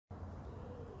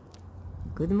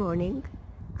Good morning,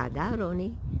 Ada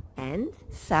Aroni and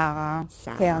Sara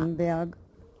Sara. Kernberg.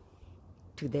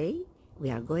 Today we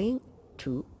are going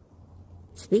to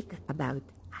speak about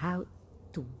how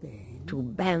to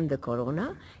ban the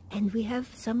Korona, and we have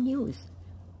some news.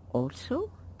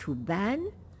 Also, to ban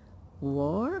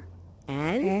war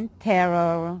and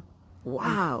terror.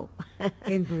 wow,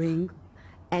 And bring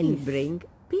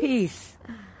peace.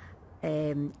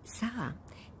 peace. Sarah,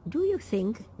 do you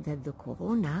think that the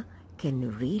Korona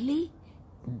can really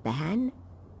ban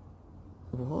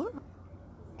war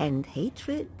and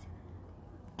hatred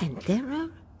and terror?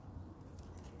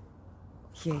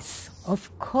 Yes,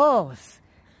 of course.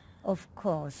 Of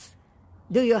course.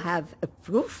 Do you have a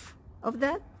proof of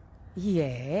that?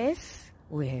 Yes,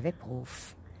 we have a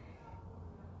proof.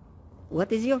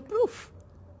 What is your proof?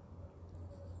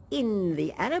 In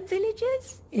the Arab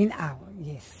villages? In our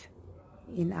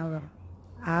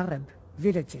Arab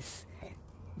villages.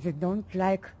 They didn't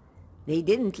like They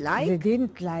didn't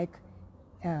like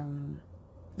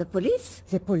the police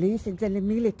the police and the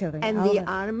military and the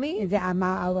army?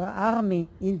 our army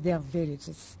in their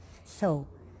villages. So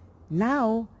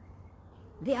now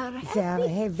They are they are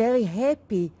happy very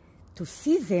happy to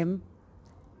see them.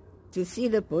 to see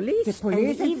the police,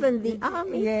 police and and even the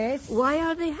army. Yes. Why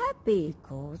are they happy?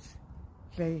 Because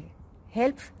they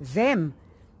help them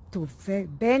to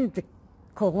ban the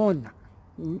Korona.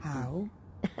 How?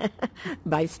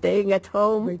 By staying at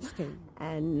home By staying.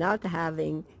 and not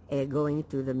having going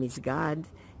to the misgad,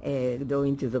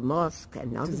 going to the mosque,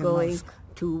 and not To the going mosque.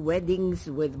 to weddings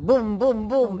with boom, boom,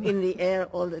 boom in the air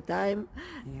all the time.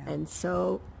 Yeah. And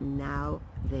so now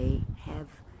they have,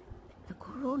 the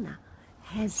Korona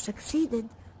has succeeded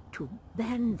to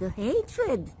ban the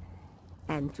hatred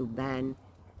and to ban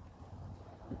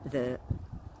the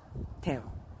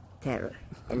terror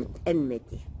and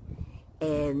enmity.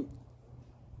 And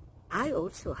I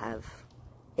also have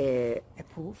a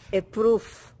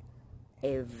proof,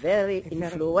 a very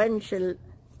influential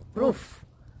proof.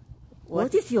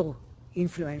 What is your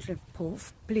influential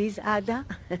proof? Please, Ada,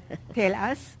 tell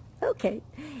us. Okay.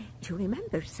 You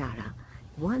remember, Sarah,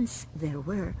 once there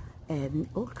were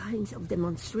all kinds of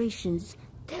demonstrations,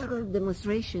 terror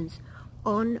demonstrations,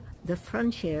 on the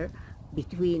frontier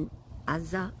between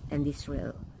Gaza and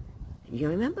Israel. You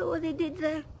remember what they did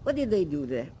there? What did they do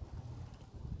there?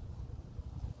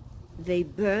 They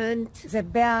burnt They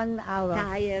burn our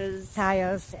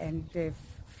tires and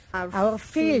our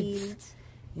fields.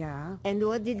 Yeah. And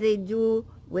what did they do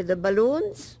with the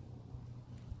balloons?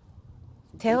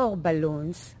 Terror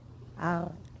balloons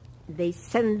are They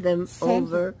sent them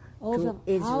over to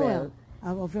Israel.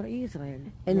 Over Israel.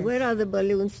 And Yes. where are the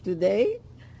balloons today?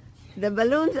 The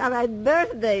balloons are at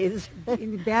birthdays.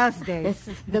 In birthdays.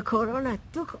 The Korona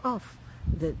took off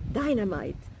the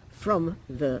dynamite from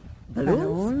the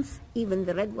balloons, even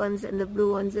the red ones and the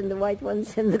blue ones and the white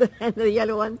ones and the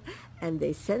yellow ones, and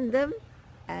they send them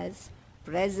as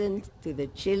present to the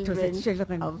children,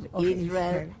 of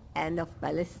Israel and of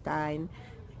Palestine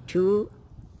to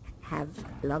have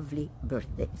lovely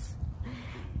birthdays.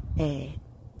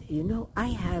 You know, I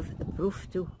have a proof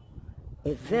too,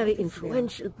 a very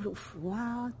influential proof.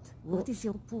 What? What is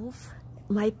your proof?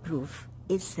 My proof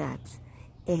is that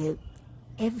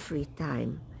every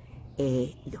time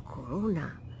the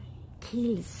Korona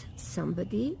kills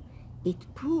somebody, it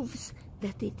proves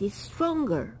that it is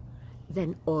stronger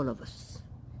than all of us,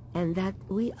 and that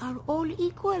we are all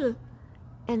equal.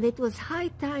 And it was high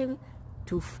time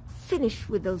to finish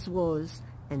with those wars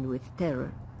and with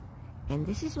terror. And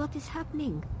this is what is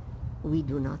happening. We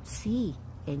do not see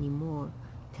any more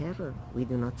terror. We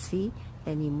do not see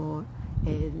any more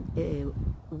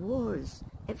wars.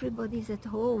 Everybody's at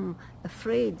home,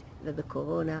 afraid that the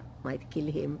Korona might kill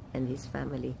him and his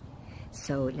family.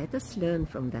 So let us learn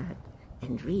from that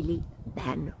and really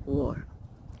ban war.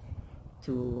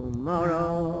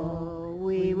 Tomorrow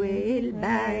we will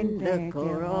ban the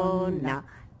Korona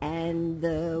and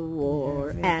the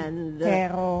war and the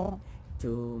terror.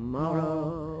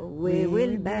 Tomorrow we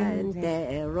will ban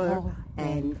terror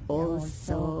and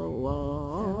also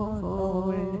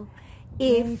war.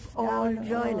 If all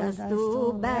join us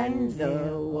to ban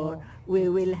the war, we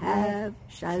will have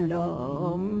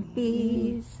shalom,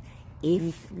 peace.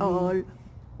 If all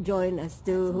join us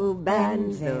to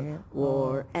ban the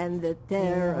war and the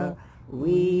terror,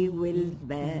 we will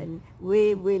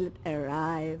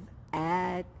arrive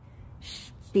at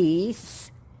peace.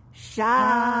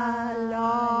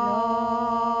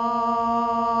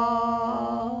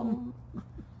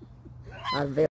 Shalom.